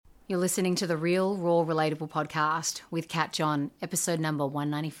You're listening to the Real, Raw, Relatable podcast with Kat John, episode number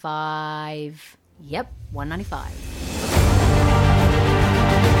 195. Yep, 195.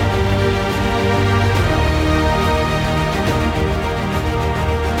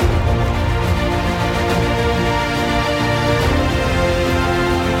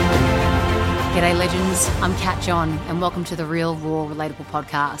 G'day legends, I'm Kat John and welcome to the Real, Raw, Relatable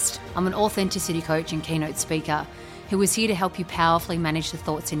podcast. I'm an authenticity coach and keynote speaker who is here to help you powerfully manage the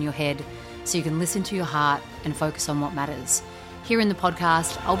thoughts in your head so you can listen to your heart and focus on what matters. Here in the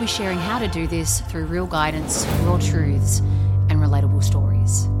podcast, I'll be sharing how to do this through real guidance, raw truths, and relatable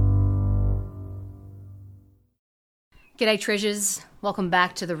stories. G'day treasures, welcome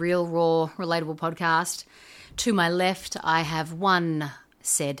back to the Real, Raw, Relatable podcast. To my left, I have one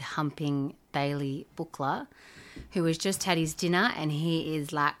said humping Bailey Buchler, who has just had his dinner and he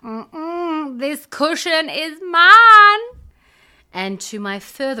is like, this cushion is mine. And to my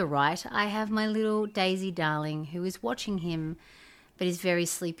further right, I have my little Daisy darling who is watching him but is very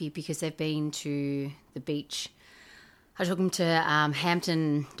sleepy because they've been to the beach. I took him to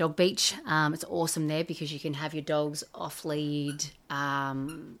Hampton Dog Beach. It's awesome there because you can have your dogs off lead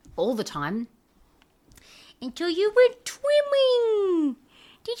all the time until you went swimming.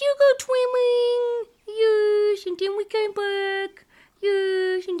 Did you go swimming? Yes. And then we came back.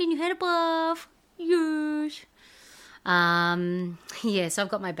 Yes. And then you had a bath. Yes. Yes, I've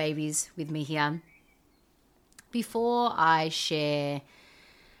got my babies with me here. Before I share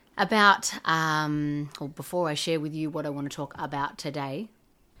about, before I share with you what I want to talk about today,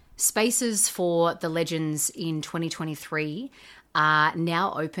 spaces for the legends in 2023 are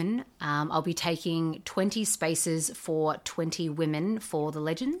now open. I'll be taking 20 spaces for 20 women for the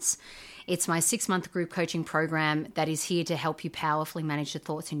legends. It's my 6-month group coaching program that is here to help you powerfully manage the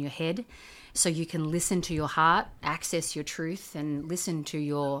thoughts in your head so you can listen to your heart, access your truth, and listen to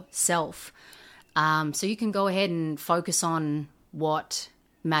yourself. So you can go ahead and focus on what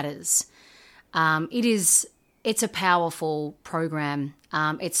matters. It's a powerful program.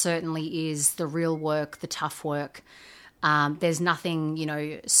 It certainly is the real work, the tough work. There's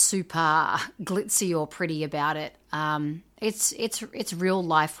nothing, super glitzy or pretty about it. It's real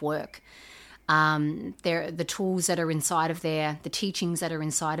life work. The tools that are inside of there, the teachings that are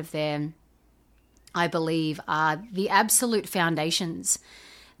inside of there, I believe are the absolute foundations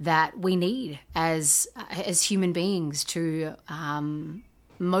that we need as human beings to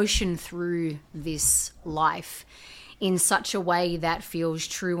motion through this life in such a way that feels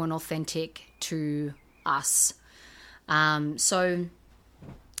true and authentic to us. So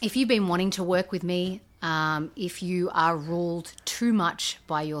if you've been wanting to work with me, if you are ruled too much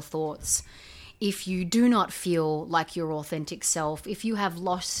by your thoughts, if you do not feel like your authentic self, if you have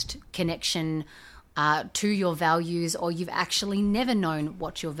lost connection to your values, or you've actually never known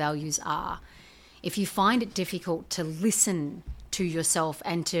what your values are, if you find it difficult to listen to yourself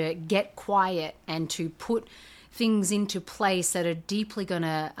and to get quiet and to put things into place that are deeply going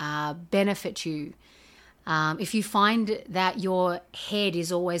to benefit you, if you find that your head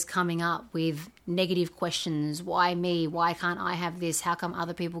is always coming up with negative questions, why me? Why can't I have this? How come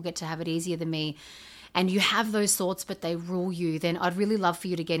other people get to have it easier than me? And you have those thoughts, but they rule you, then I'd really love for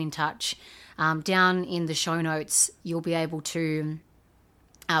you to get in touch. Down in the show notes, you'll be able to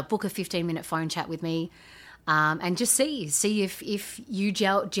book a 15-minute phone chat with me and just see if you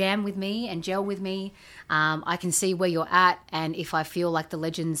jam with me and gel with me. I can see where you're at, and if I feel like the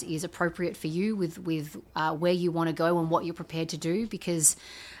legends is appropriate for you with where you want to go and what you're prepared to do, because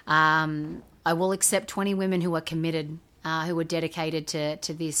I will accept 20 women who are committed, who are dedicated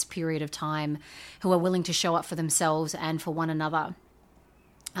to this period of time, who are willing to show up for themselves and for one another.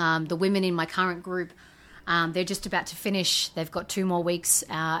 The women in my current group, they're just about to finish. They've got 2 more weeks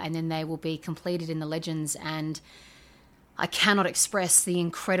and then they will be completed in the legends. And I cannot express the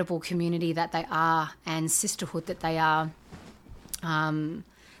incredible community that they are and sisterhood that they are.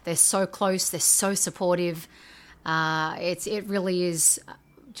 They're so close. They're so supportive. It really is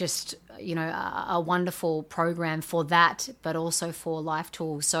just, a wonderful program for that, but also for life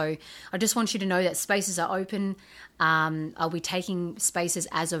tools. So I just want you to know that spaces are open. I'll be taking spaces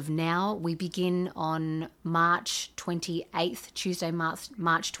as of now. We begin on March 28th, Tuesday, March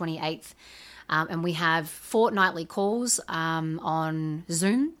 28th. And we have fortnightly calls on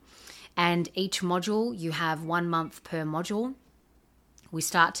Zoom. And each module, you have 1 month per module. We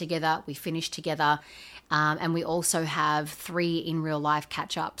start together, we finish together. And we also have 3 in real life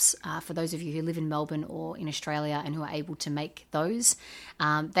catch-ups for those of you who live in Melbourne or in Australia and who are able to make those.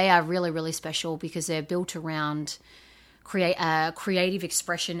 They are really, really special because they're built around creative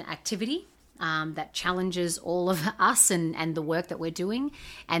expression activity. that challenges all of us and the work that we're doing.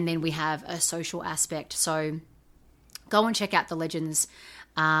 And then we have a social aspect. So go and check out the Legends.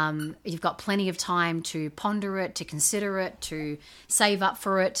 You've got plenty of time to ponder it, to consider it, to save up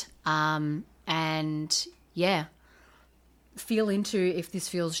for it. And yeah, feel into if this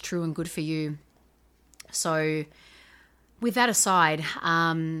feels true and good for you. So with that aside,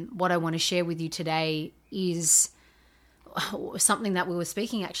 what I want to share with you today is something that we were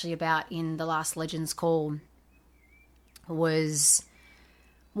speaking actually about in the last Legends call, was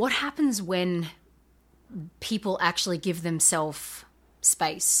what happens when people actually give themselves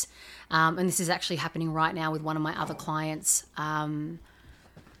space. And this is actually happening right now with one of my other clients in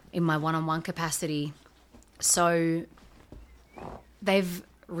my one-on-one capacity. So they've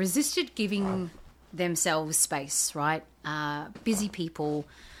resisted giving themselves space, right? Busy people,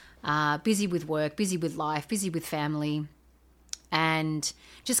 busy with work, busy with life, busy with family, and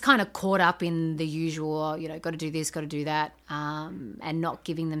just kind of caught up in the usual, got to do this, got to do that, and not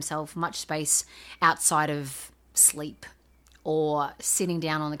giving themselves much space outside of sleep or sitting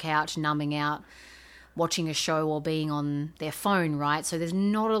down on the couch, numbing out, watching a show or being on their phone, right? So there's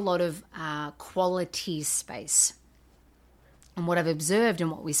not a lot of quality space. And what I've observed and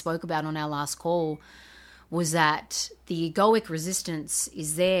what we spoke about on our last call was that the egoic resistance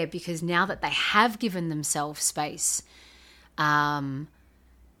is there because now that they have given themselves space,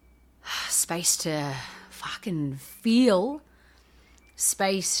 space to fucking feel,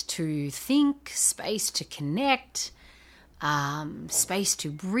 space to think, space to connect, space to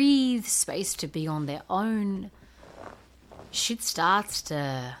breathe, space to be on their own, shit starts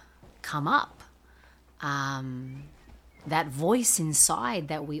to come up. That voice inside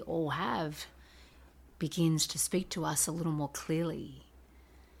that we all have begins to speak to us a little more clearly.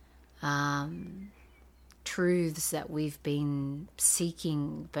 Truths that we've been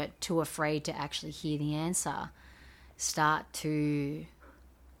seeking but too afraid to actually hear the answer start to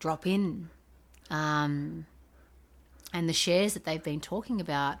drop in. And the shares that they've been talking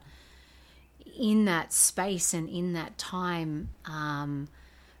about in that space and in that time,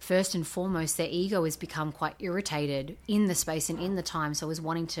 first and foremost, their ego has become quite irritated in the space and in the time, so is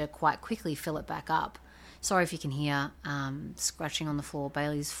wanting to quite quickly fill it back up. Sorry if you can hear scratching on the floor.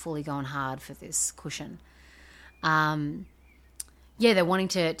 Bailey's fully going hard for this cushion. They're wanting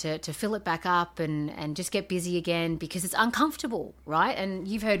to fill it back up and just get busy again because it's uncomfortable, right? And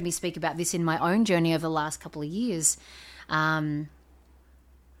you've heard me speak about this in my own journey over the last couple of years.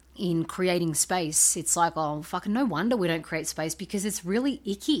 In creating space, it's like, oh, fucking no wonder we don't create space because it's really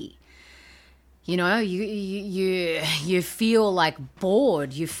icky. You feel like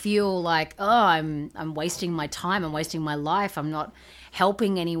bored. You feel like, oh, I'm wasting my time. I'm wasting my life. I'm not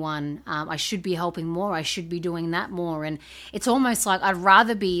helping anyone. I should be helping more. I should be doing that more. And it's almost like I'd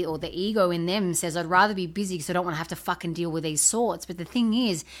rather be, or the ego in them says, I'd rather be busy because I don't want to have to fucking deal with these thoughts. But the thing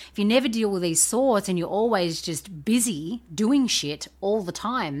is, if you never deal with these thoughts and you're always just busy doing shit all the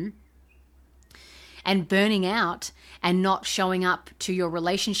time and burning out and not showing up to your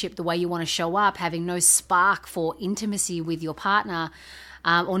relationship the way you want to show up, having no spark for intimacy with your partner,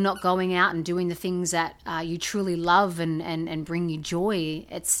 or not going out and doing the things that you truly love and bring you joy,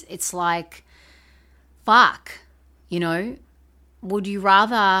 it's like, fuck, would you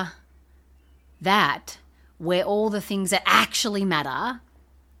rather that, where all the things that actually matter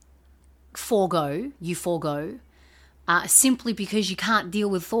forego, simply because you can't deal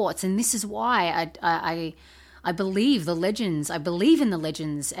with thoughts? And this is why I believe the Legends. I believe in the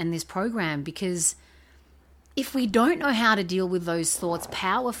Legends and this program, because if we don't know how to deal with those thoughts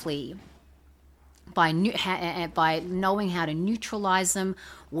powerfully by knowing how to neutralize them,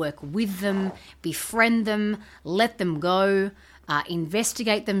 work with them, befriend them, let them go,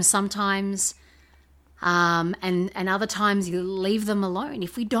 investigate them sometimes, and other times you leave them alone.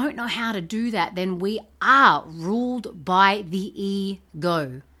 If we don't know how to do that, then we are ruled by the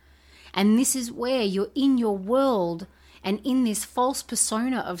ego. And this is where you're in your world and in this false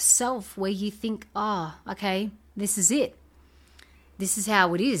persona of self where you think, oh, okay, this is it. This is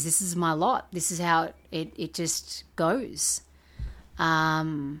how it is. This is my lot. This is how it just goes.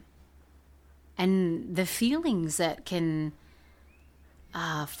 And the feelings that can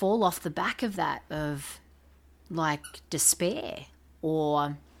fall off the back of that, of like despair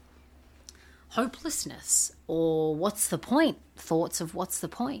or hopelessness or what's the point, thoughts of what's the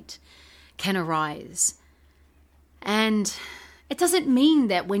point, can arise. And it doesn't mean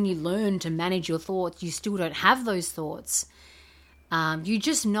that when you learn to manage your thoughts, you still don't have those thoughts. You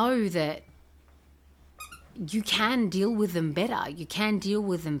just know that you can deal with them better. You can deal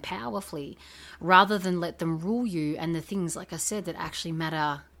with them powerfully rather than let them rule you, and the things, like I said, that actually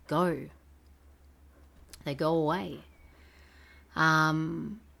matter go. They go away.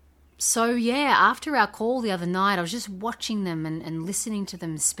 So yeah, after our call the other night, I was just watching them and listening to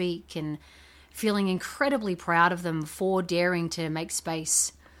them speak and feeling incredibly proud of them for daring to make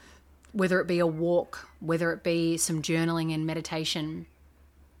space, whether it be a walk, whether it be some journaling and meditation,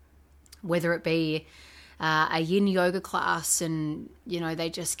 whether it be a yin yoga class, and, you know, they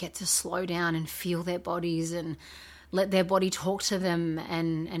just get to slow down and feel their bodies and let their body talk to them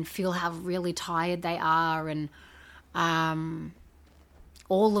and feel how really tired they are, and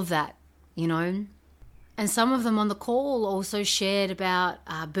all of that, you know. And some of them on the call also shared about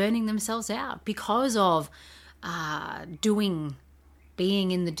burning themselves out because of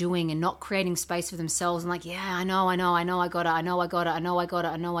being in the doing and not creating space for themselves, and like, yeah, I know, I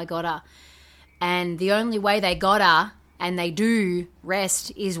gotta. And the only way they gotta and they do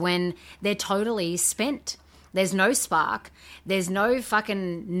rest is when they're totally spent. There's no spark. There's no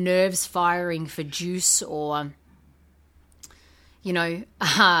fucking nerves firing for juice or, you know,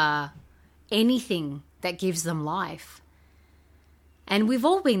 anything that gives them life. And we've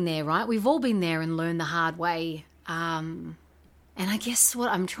all been there, right? We've all been there and learned the hard way. And I guess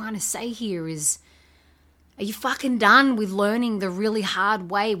what I'm trying to say here is, are you fucking done with learning the really hard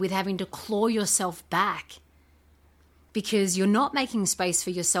way, with having to claw yourself back? Because you're not making space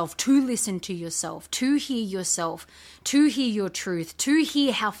for yourself to listen to yourself, to hear your truth, to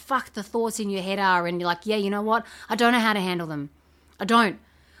hear how fucked the thoughts in your head are. And you're like, yeah, you know what? I don't know how to handle them. I don't.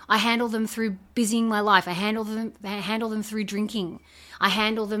 I handle them through busying my life. I handle them through drinking. I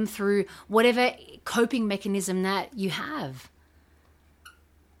handle them through whatever coping mechanism that you have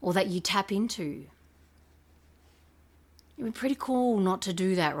or that you tap into. It would be pretty cool not to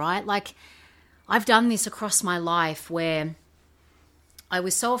do that, right? Like, I've done this across my life where I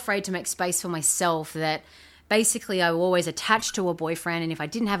was so afraid to make space for myself that basically I was always attached to a boyfriend, and if I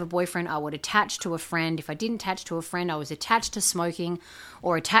didn't have a boyfriend, I would attach to a friend. If I didn't attach to a friend, I was attached to smoking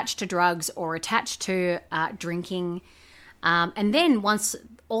or attached to drugs or attached to drinking. And then once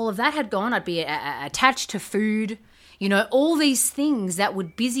all of that had gone, I'd be attached to food, you know, all these things that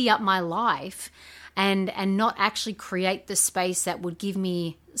would busy up my life and not actually create the space that would give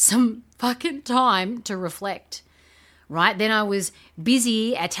me some fucking time to reflect, right? Then I was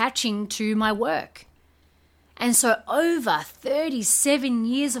busy attaching to my work. And so over 37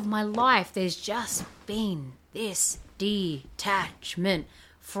 years of my life, there's just been this detachment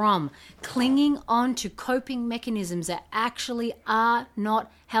from clinging on to coping mechanisms that actually are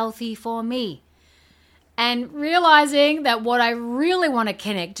not healthy for me. And realizing that what I really want to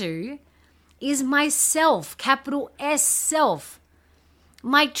connect to is myself, capital S self,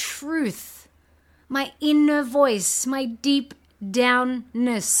 my truth, my inner voice, my deep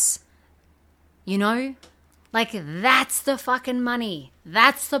downness, you know? Like, that's the fucking money.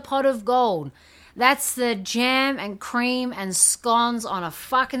 That's the pot of gold. That's the jam and cream and scones on a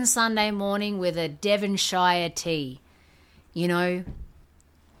fucking Sunday morning with a Devonshire tea, you know?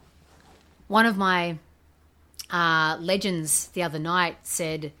 One of my legends the other night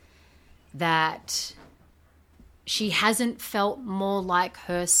said that she hasn't felt more like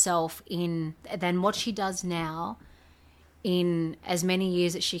herself than what she does now in as many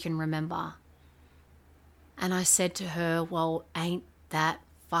years that she can remember. And I said to her, well, ain't that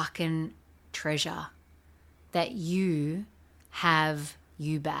fucking treasure that you have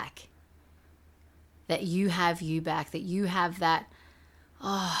you back? That you have you back, that you have that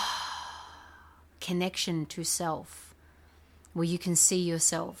connection to self, where you can see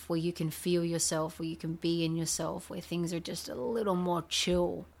yourself, where you can feel yourself, where you can be in yourself, where things are just a little more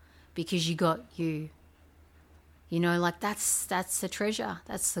chill because you got you. You know, like that's the treasure.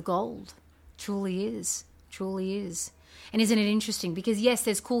 That's the gold. Truly is. Truly is. And isn't it interesting? Because yes,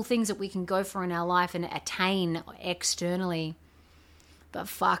 there's cool things that we can go for in our life and attain externally. But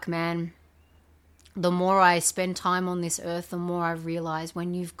fuck, man, the more I spend time on this earth, the more I realize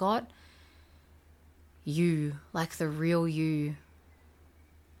when you've got you, like the real you,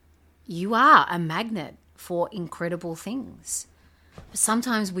 you are a magnet for incredible things. But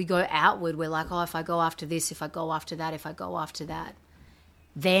sometimes we go outward. We're like, oh, if I go after this, if I go after that, if I go after that,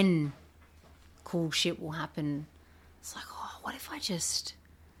 then cool shit will happen. It's like, oh, what if I just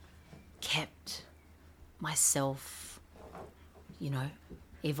kept myself, you know,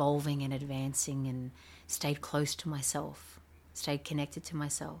 evolving and advancing and stayed close to myself, stayed connected to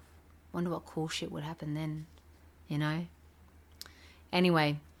myself? Wonder what cool shit would happen then, you know?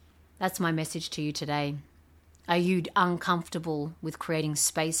 Anyway, that's my message to you today. Are you uncomfortable with creating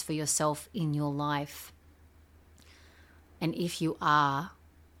space for yourself in your life? And if you are,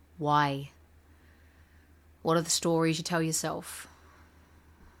 why? What are the stories you tell yourself?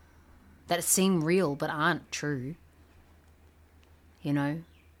 that seem real but aren't true. You know,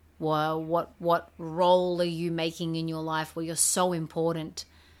 what role are you making in your life where you're so important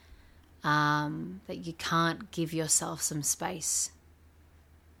that you can't give yourself some space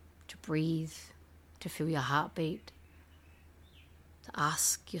to breathe, to feel your heartbeat, to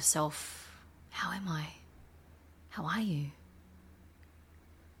ask yourself, how am I? How are you?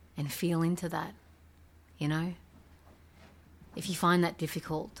 And feel into that, you know? If you find that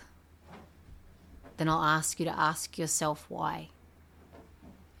difficult, then I'll ask you to ask yourself why.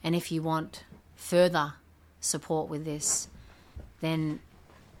 And if you want further support with this, then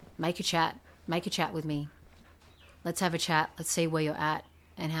make a chat with me. Let's have a chat. Let's see where you're at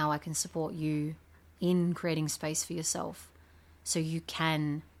and how I can support you in creating space for yourself so you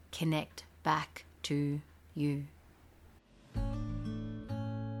can connect back to you.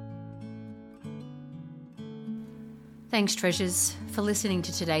 Thanks, treasures, for listening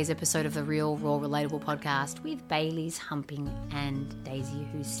to today's episode of the Real, Raw, Relatable podcast with Bailey's humping and Daisy,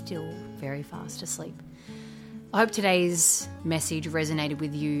 who's still very fast asleep. I hope today's message resonated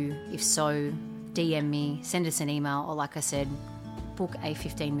with you. If so, DM me, send us an email, or like I said, book a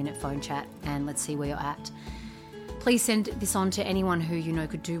 15-minute phone chat and let's see where you're at. Please send this on to anyone who you know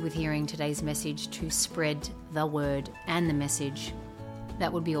could do with hearing today's message to spread the word and the message.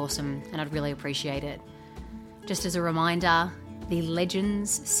 That would be awesome, and I'd really appreciate it. Just as a reminder, the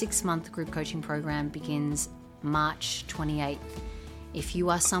Legends 6-month group coaching program begins March 28th. If you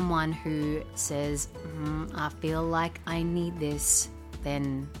are someone who says, I feel like I need this,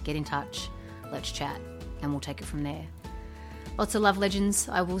 then get in touch, let's chat, and we'll take it from there. Lots of love, Legends.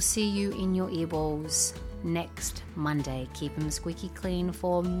 I will see you in your earballs next Monday. Keep them squeaky clean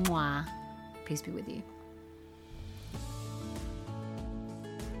for moi. Peace be with you.